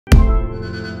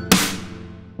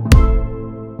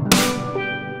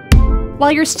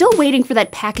While you're still waiting for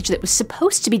that package that was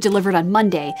supposed to be delivered on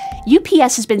Monday,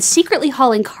 UPS has been secretly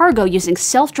hauling cargo using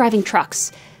self-driving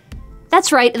trucks.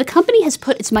 That's right, the company has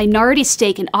put its minority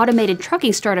stake in automated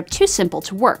trucking startup TuSimple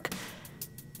to work.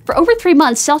 For over 3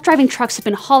 months, self-driving trucks have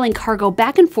been hauling cargo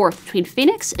back and forth between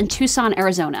Phoenix and Tucson,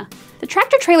 Arizona. The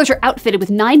tractor-trailers are outfitted with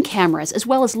 9 cameras as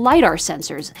well as LiDAR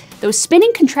sensors, those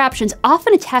spinning contraptions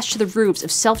often attached to the roofs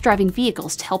of self-driving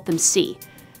vehicles to help them see.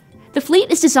 The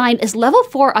fleet is designed as level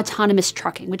 4 autonomous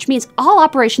trucking, which means all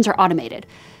operations are automated.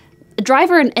 A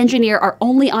driver and engineer are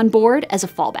only on board as a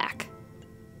fallback.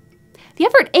 The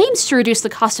effort aims to reduce the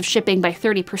cost of shipping by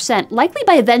 30%, likely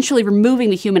by eventually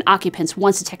removing the human occupants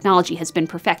once the technology has been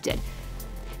perfected.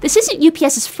 This isn't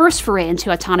UPS's first foray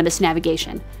into autonomous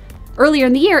navigation. Earlier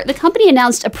in the year, the company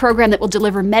announced a program that will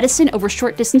deliver medicine over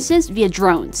short distances via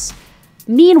drones.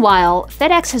 Meanwhile,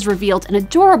 FedEx has revealed an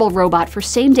adorable robot for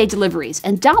same-day deliveries,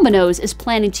 and Domino's is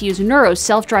planning to use Neuro's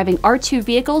self-driving R2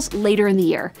 vehicles later in the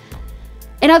year.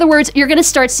 In other words, you're going to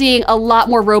start seeing a lot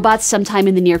more robots sometime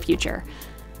in the near future.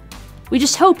 We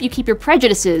just hope you keep your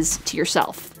prejudices to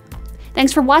yourself.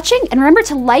 Thanks for watching, and remember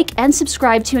to like and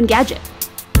subscribe to Engadget.